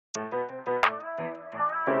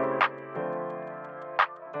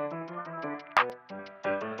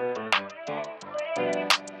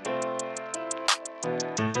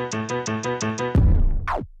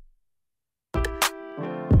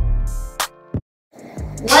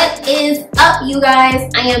What is up, you guys?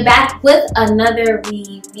 I am back with another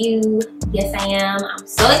review. Yes, I am. I'm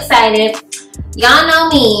so excited. Y'all know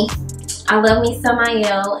me. I love me some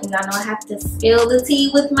Mielle, and y'all know I have to spill the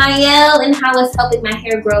tea with Mielle and how it's helping my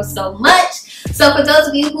hair grow so much. So for those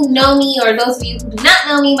of you who know me, or those of you who do not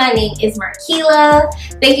know me, my name is Markela.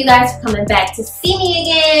 Thank you guys for coming back to see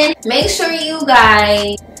me again. Make sure you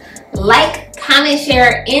guys like, comment,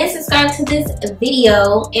 share, and subscribe to this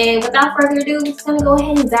video. And without further ado, we're just gonna go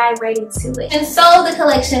ahead and dive right into it. And so the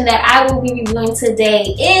collection that I will be reviewing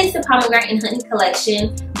today is the Pomegranate and Honey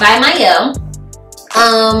collection by Mielle.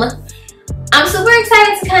 I'm super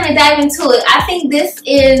excited to kind of dive into it. I think this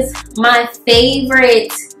is my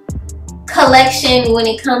favorite collection when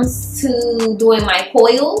it comes to doing my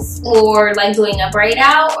coils, or like doing a braid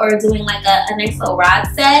out, or doing like a nice little rod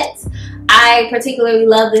set. I particularly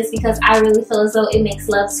love this because I really feel as though it makes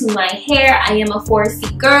love to my hair. I am a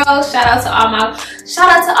 4C girl. Shout out to all my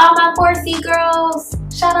 4C girls.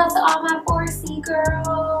 Shout out to all my 4C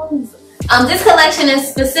girls. This collection is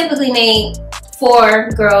specifically made for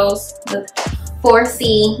girls with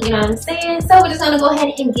 4C, you know what I'm saying? So we're just gonna go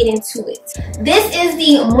ahead and get into it. This is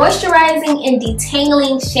the moisturizing and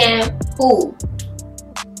detangling shampoo.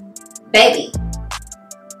 Baby.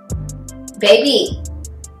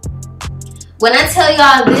 When I tell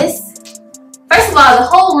y'all this, first of all, the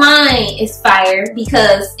whole line is fire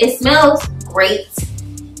because it smells great.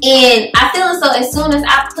 And I feel as though as soon as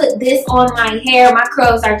I put this on my hair, my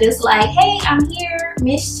curls are just like, hey, I'm here,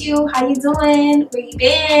 missed you, how you doing, where you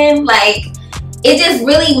been? Like, it just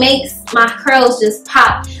really makes my curls just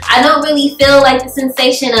pop. I don't really feel like the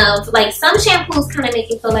sensation of, like, some shampoos kind of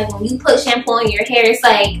make it feel like when you put shampoo on your hair, it's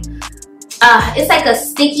like a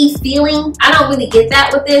sticky feeling. I don't really get that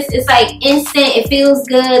with this. It's like instant, it feels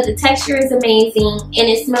good, the texture is amazing, and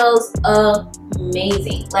it smells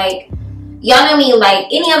amazing. Like, y'all know me, like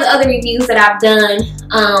any of the other reviews that I've done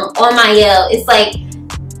on Mielle, it's like,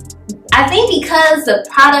 I think because the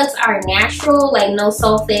products are natural, like no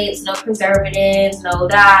sulfates, no preservatives, no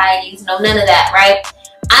dyes, no none of that, right?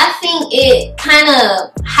 I think it kind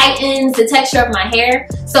of heightens the texture of my hair.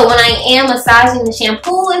 So when I am massaging the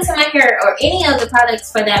shampoo into my hair, or any of the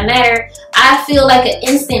products for that matter, I feel like an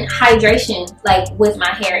instant hydration, like with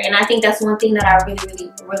my hair. And I think that's one thing that I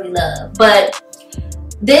really love. But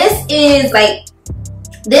this is like,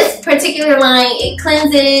 this particular line, it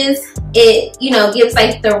cleanses, it, you know, gives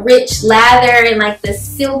like the rich lather and like the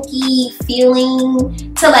silky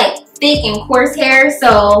feeling to like thick and coarse hair.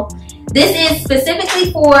 So this is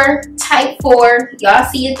specifically for type 4. Y'all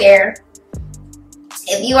see it there.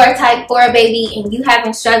 If you are type 4, baby, and you have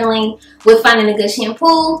been struggling with finding a good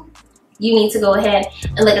shampoo, you need to go ahead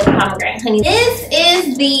and look at the Pomegranate Honey. This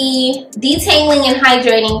is the detangling and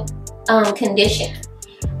hydrating conditioner.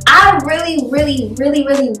 I really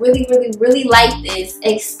like this,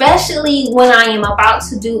 especially when I am about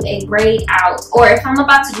to do a braid out, or if I'm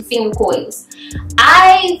about to do finger coils.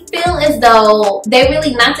 I feel as though they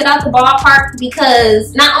really knocked it out the ballpark,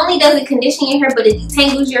 because not only does it condition your hair, but it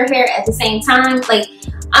detangles your hair at the same time. Like,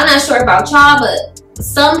 I'm not sure about y'all, but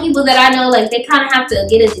some people that I know, like, they kind of have to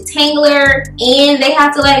get a detangler and they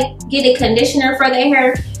have to like get a conditioner for their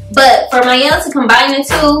hair. But for Mielle to combine the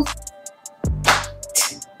two,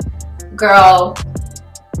 girl,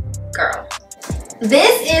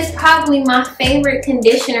 this is probably my favorite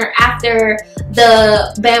conditioner after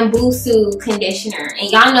the Bamboo conditioner.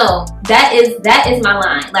 And y'all know that is my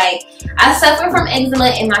line. Like, I suffer from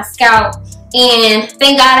eczema in my scalp, and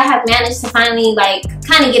thank God I have managed to finally like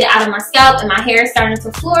kind of get it out of my scalp, and my hair is starting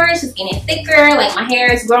to flourish. It's getting thicker, like my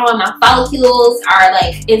hair is growing, my follicles are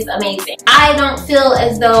like, it's amazing. I don't feel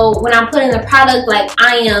as though when I'm putting the product, like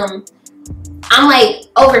I'm like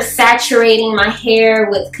oversaturating my hair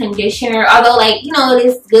with conditioner, although, like, you know, it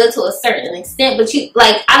is good to a certain extent, but you,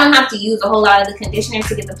 like, I don't have to use a whole lot of the conditioner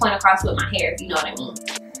to get the point across with my hair, if you know what I mean.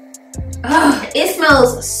 Ugh, it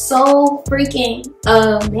smells so freaking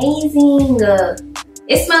amazing.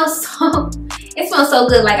 It smells so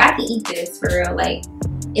good. Like, I could eat this for real. Like,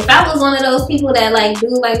 if I was one of those people that like do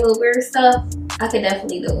like little weird stuff, I could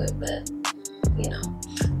definitely do it, but you know.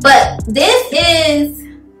 But this is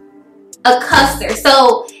a custard,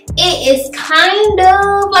 so it is kind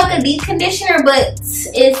of like a deep conditioner, but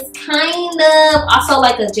it's kind of also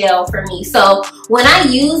like a gel for me. So when I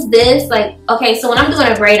use this, like, okay, so when I'm doing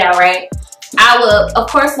a braid out, right, I will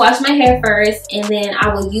of course wash my hair first, and then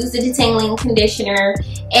I will use the detangling conditioner,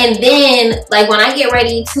 and then like when I get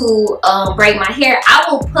ready to braid my hair, I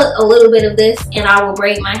will put a little bit of this and I will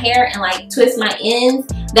braid my hair and like twist my ends,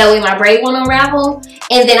 that way my braid won't unravel,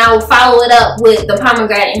 and then I will follow it up with the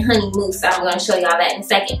pomegranate and honey mousse. I'm going to show y'all that in a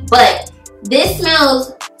second. But This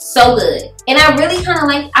smells so good. And I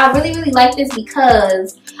really like this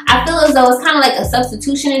because I feel as though it's kind of like a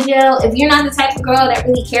substitution of gel. If you're not the type of girl that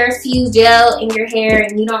really cares to use gel in your hair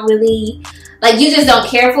and you don't really, like, you just don't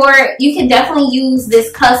care for it, you can definitely use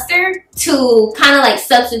this custard to kind of like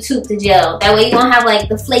substitute the gel. That way you don't have like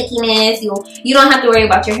the flakiness. You don't have to worry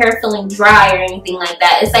about your hair feeling dry or anything like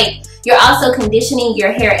that. It's like you're also conditioning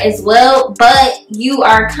your hair as well, but you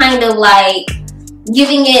are kind of like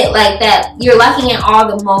giving it like that. You're locking in all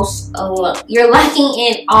the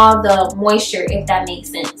moisture, if that makes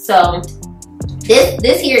sense. So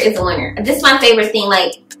this here is a winner. This is my favorite thing.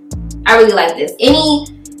 Like, I really like this. Any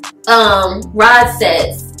rod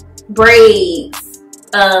sets, braids,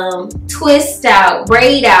 twist out,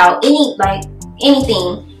 braid out,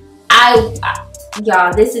 anything,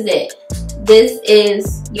 y'all, this is it. This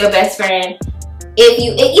is your best friend.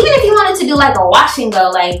 Even if you wanted to do like a wash and go,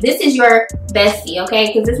 like, this is your bestie, okay?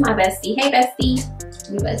 Because this is my bestie. Hey bestie,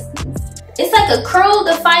 we besties. It's like a curl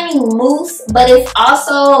defining mousse, but it's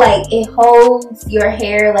also like, it holds your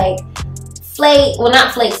hair like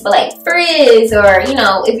not flakes, but like frizz, or, you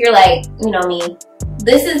know, if you're like, you know me,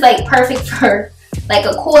 this is like perfect for like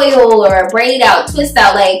a coil or a braid out, twist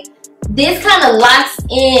out. Like, this kind of locks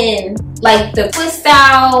in like the twist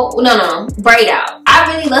out, braid out.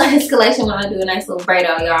 I really love this collection when I do a nice little braid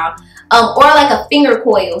out, y'all. Or like a finger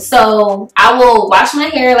coil. So I will wash my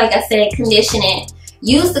hair, like I said, condition it,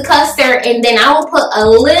 use the custard, and then I will put a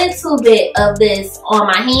little bit of this on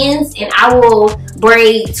my hands, and I will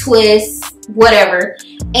braid, twist, whatever.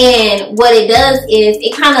 And what it does is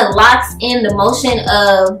it kind of locks in the motion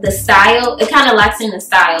of the style. It kind of locks in the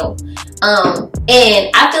style. And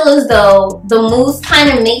I feel as though the mousse kind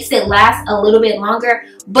of makes it last a little bit longer.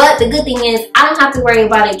 But the good thing is I don't have to worry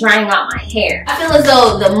about it drying out my hair. I feel as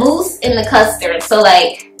though the mousse and the custard, so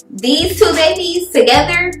like these two babies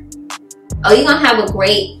together, oh, you're gonna have a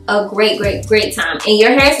great time, and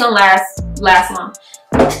your hair's gonna last long.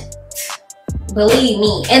 Believe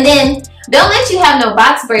me. And then don't let you have no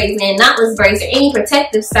box braids and knotless braids or any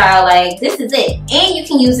protective style. Like, this is it. And you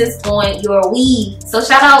can use this on your weave. So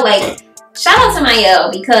shout out to Mielle,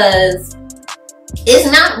 because it's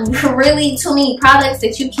not really too many products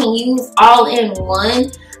that you can use all in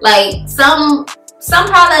one. Like, some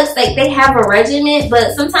products, like, they have a regimen,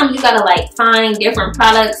 but sometimes you gotta like find different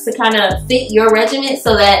products to kind of fit your regimen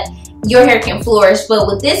so that your hair can flourish. But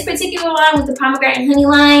with this particular line, with the pomegranate honey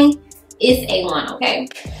line, it's A1, okay?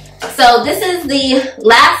 So this is the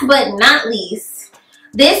last but not least.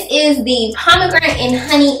 This is the pomegranate and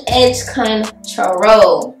honey edge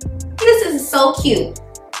control. This is so cute.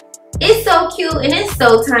 It's so cute and it's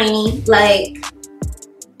so tiny. Like,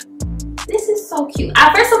 this is so cute.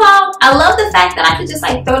 First of all, I love the fact that I can just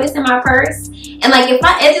like throw this in my purse, and like if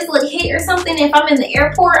my edges look hit or something, if I'm in the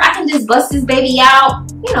airport, I can just bust this baby out,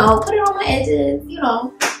 you know, put it on my edges, you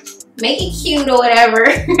know, make it cute or whatever.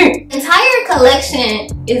 Entire collection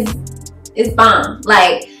is bomb.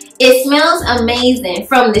 Like, it smells amazing,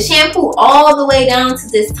 from the shampoo all the way down to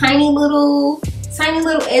this tiny little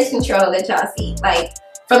edge control that y'all see. Like,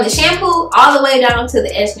 from the shampoo all the way down to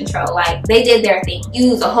the edge control, like, they did their thing.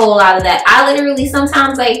 Use a whole lot of that. I literally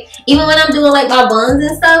sometimes, like, even when I'm doing like my buns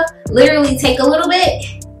and stuff, literally take a little bit,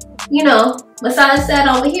 you know, massage that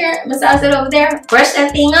over here, massage that over there, brush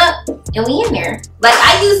that thing up, and we in there. Like,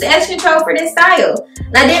 I used the edge control for this style,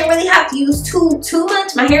 and I didn't really have to use too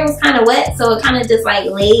much. My hair was kind of wet, so it kind of just like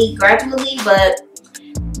laid gradually, but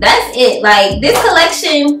that's it. Like, this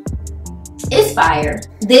collection is fire.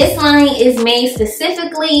 This line is made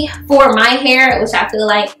specifically for my hair, which I feel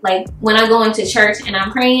like when I go into church and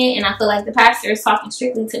I'm praying and I feel like the pastor is talking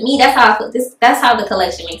strictly to me, that's how I feel. That's how the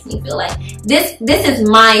collection makes me feel. Like, this is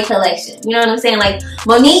my collection. You know what I'm saying? Like,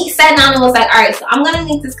 Monique sat down and was like, all right, so I'm gonna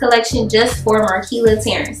make this collection just for Markela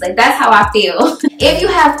Terrence. Like, that's how I feel. If you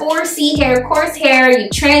have 4C hair, coarse hair, you're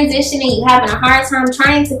transitioning, you're having a hard time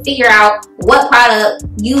trying to figure out what product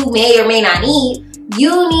you may or may not need,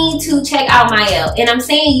 you need to check out Mielle. And I'm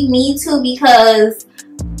saying you need to because,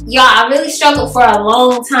 y'all, I really struggled for a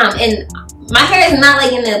long time. And my hair is not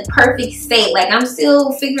like in the perfect state. Like, I'm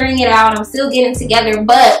still figuring it out. I'm still getting together.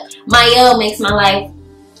 But Mielle makes my life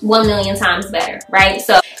 1,000,000 times better, right?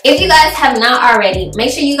 So if you guys have not already,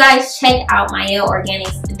 make sure you guys check out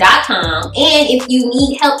MielleOrganics.com. beauties.com. And if you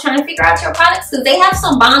need help trying to figure out your products, because they have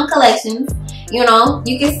some bomb collections, you know,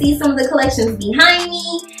 you can see some of the collections behind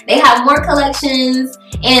me. They have more collections,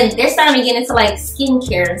 and they're starting to get into like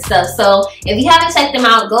skincare and stuff. So if you haven't checked them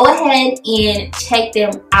out, go ahead and check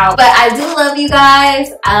them out. But I do love you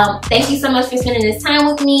guys. Thank you so much for spending this time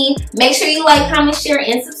with me. Make sure you like, comment, share,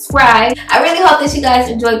 and subscribe. I really hope that you guys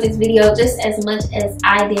enjoyed this video just as much as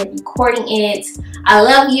I did recording it. I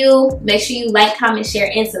love you. Make sure you like, comment,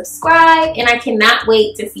 share, and subscribe. And I cannot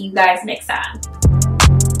wait to see you guys next time.